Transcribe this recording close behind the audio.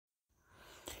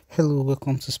Hello,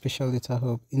 welcome to Special Data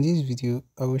Hub. In this video,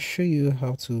 I will show you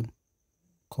how to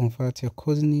convert your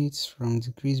coordinates from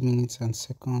degrees, minutes, and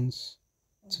seconds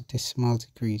to decimal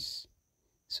degrees.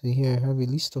 So here I have a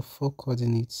list of 4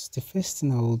 coordinates. The first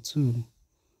thing I will do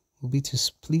will be to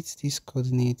split these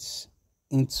coordinates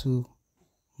into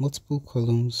multiple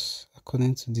columns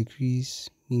according to degrees,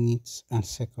 minutes, and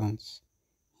seconds.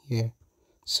 Here.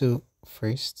 So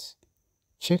first,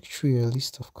 check through your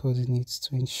list of coordinates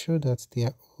to ensure that they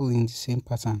are all in the same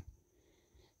pattern,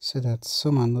 so that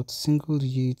some are not single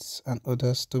digits and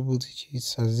others double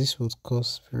digits, as this would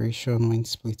cause variation when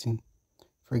splitting.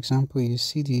 For example, you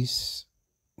see this,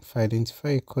 if I identify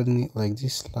a coordinate like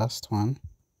this last one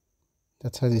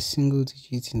that has a single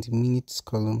digit in the minutes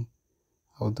column,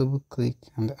 I'll double click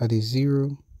and add a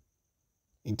 0.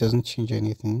 It doesn't change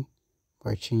anything,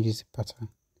 but it changes the pattern.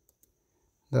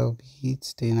 That'll be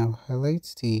it. Then I'll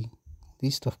highlight the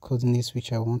list of coordinates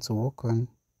which I want to work on.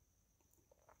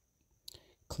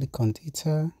 Click on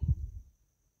data,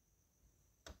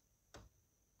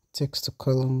 text to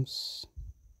columns.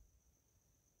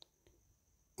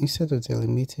 Instead of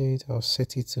delimited, I'll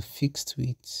set it to fixed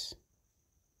width.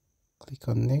 Click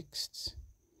on next.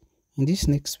 In this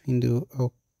next window,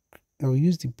 I'll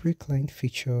use the break line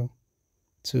feature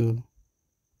to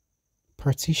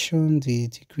partition the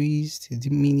degrees, the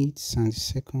minutes, and the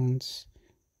seconds,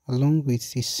 along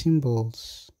with the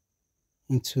symbols,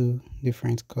 into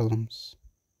different columns.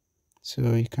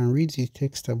 So you can read the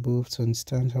text above to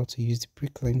understand how to use the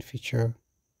break line feature.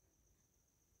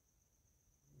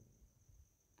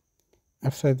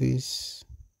 After this,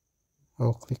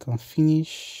 I'll click on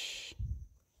finish.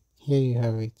 Here you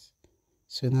have it.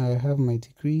 So now I have my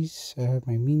degrees, I have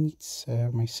my minutes, I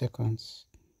have my seconds.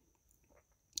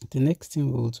 The next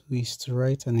thing we'll do is to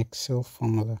write an Excel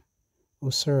formula. Oh,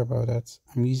 sorry about that.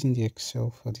 I'm using the Excel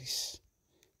for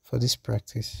this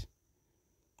practice.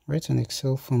 Write an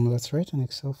Excel formula. To write an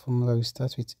Excel formula, we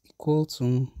start with equal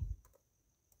to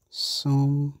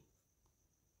sum.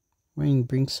 When it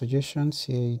brings suggestions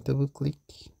here, you double click,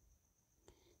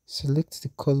 select the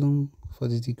column for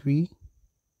the degree,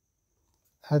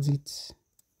 add it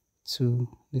to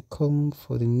the column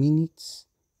for the minutes,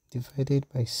 divided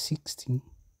by 60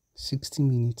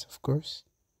 minutes, of course.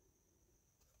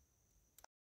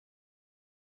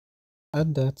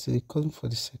 Add that to the column for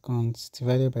the seconds,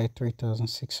 divided by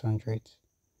 3600.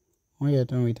 When you're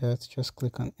done with that, just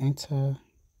click on enter,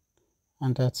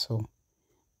 and that's all.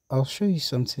 I'll show you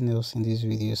something else in this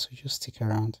video, so just stick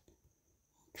around.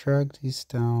 Drag this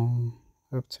down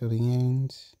up to the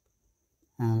end,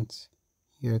 and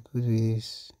you're good with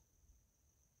this.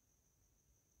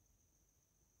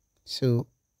 So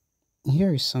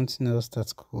here is something else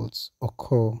that could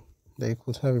occur that you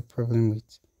could have a problem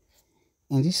with.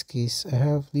 In this case, I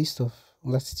have list of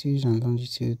latitude and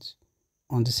longitude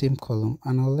on the same column,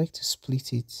 and I would like to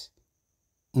split it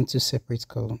into separate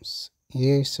columns.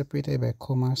 Here is separated by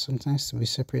comma, sometimes to be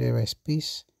separated by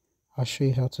space. I'll show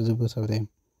you how to do both of them.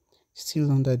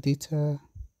 Still under data,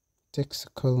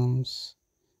 text columns,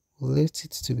 we'll let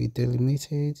it to be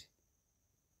delimited,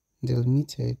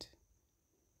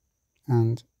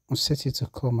 and we'll set it to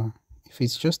comma. If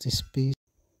it's just a space,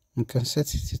 you can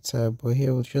set it to tab, but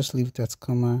here we'll just leave that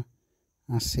comma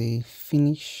and say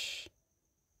finish.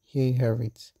 Here you have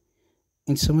it.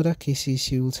 In some other cases,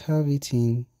 you would have it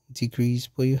in degrees,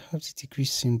 but you have the degree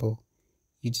symbol.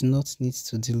 You do not need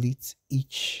to delete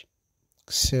each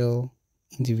cell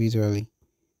individually.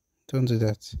 Don't do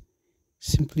that.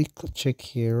 Simply check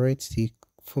here, write the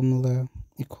formula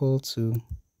equal to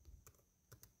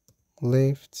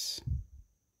left,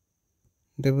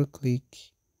 double click,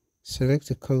 select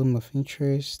the column of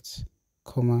interest,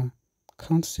 comma,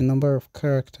 count the number of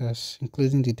characters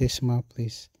including the decimal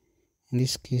place. In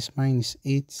this case, mine is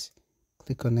 8.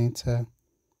 Click on enter.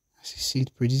 As you see,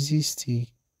 it produces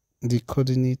the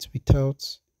coordinate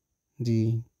without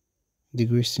the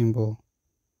degree symbol.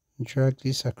 Drag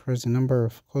this across the number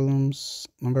of columns,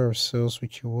 number of cells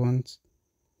which you want.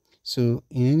 So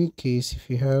in any case, if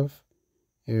you have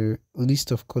a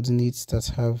list of coordinates that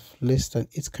have less than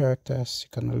 8 characters, you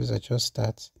can always adjust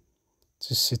that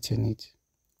to suit your need.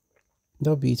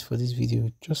 That'll be it for this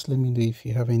video. Just let me know if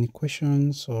you have any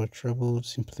questions or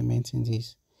troubles implementing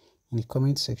this in the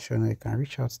comment section, or you can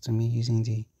reach out to me using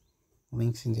the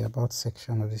links in the about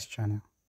section of this channel.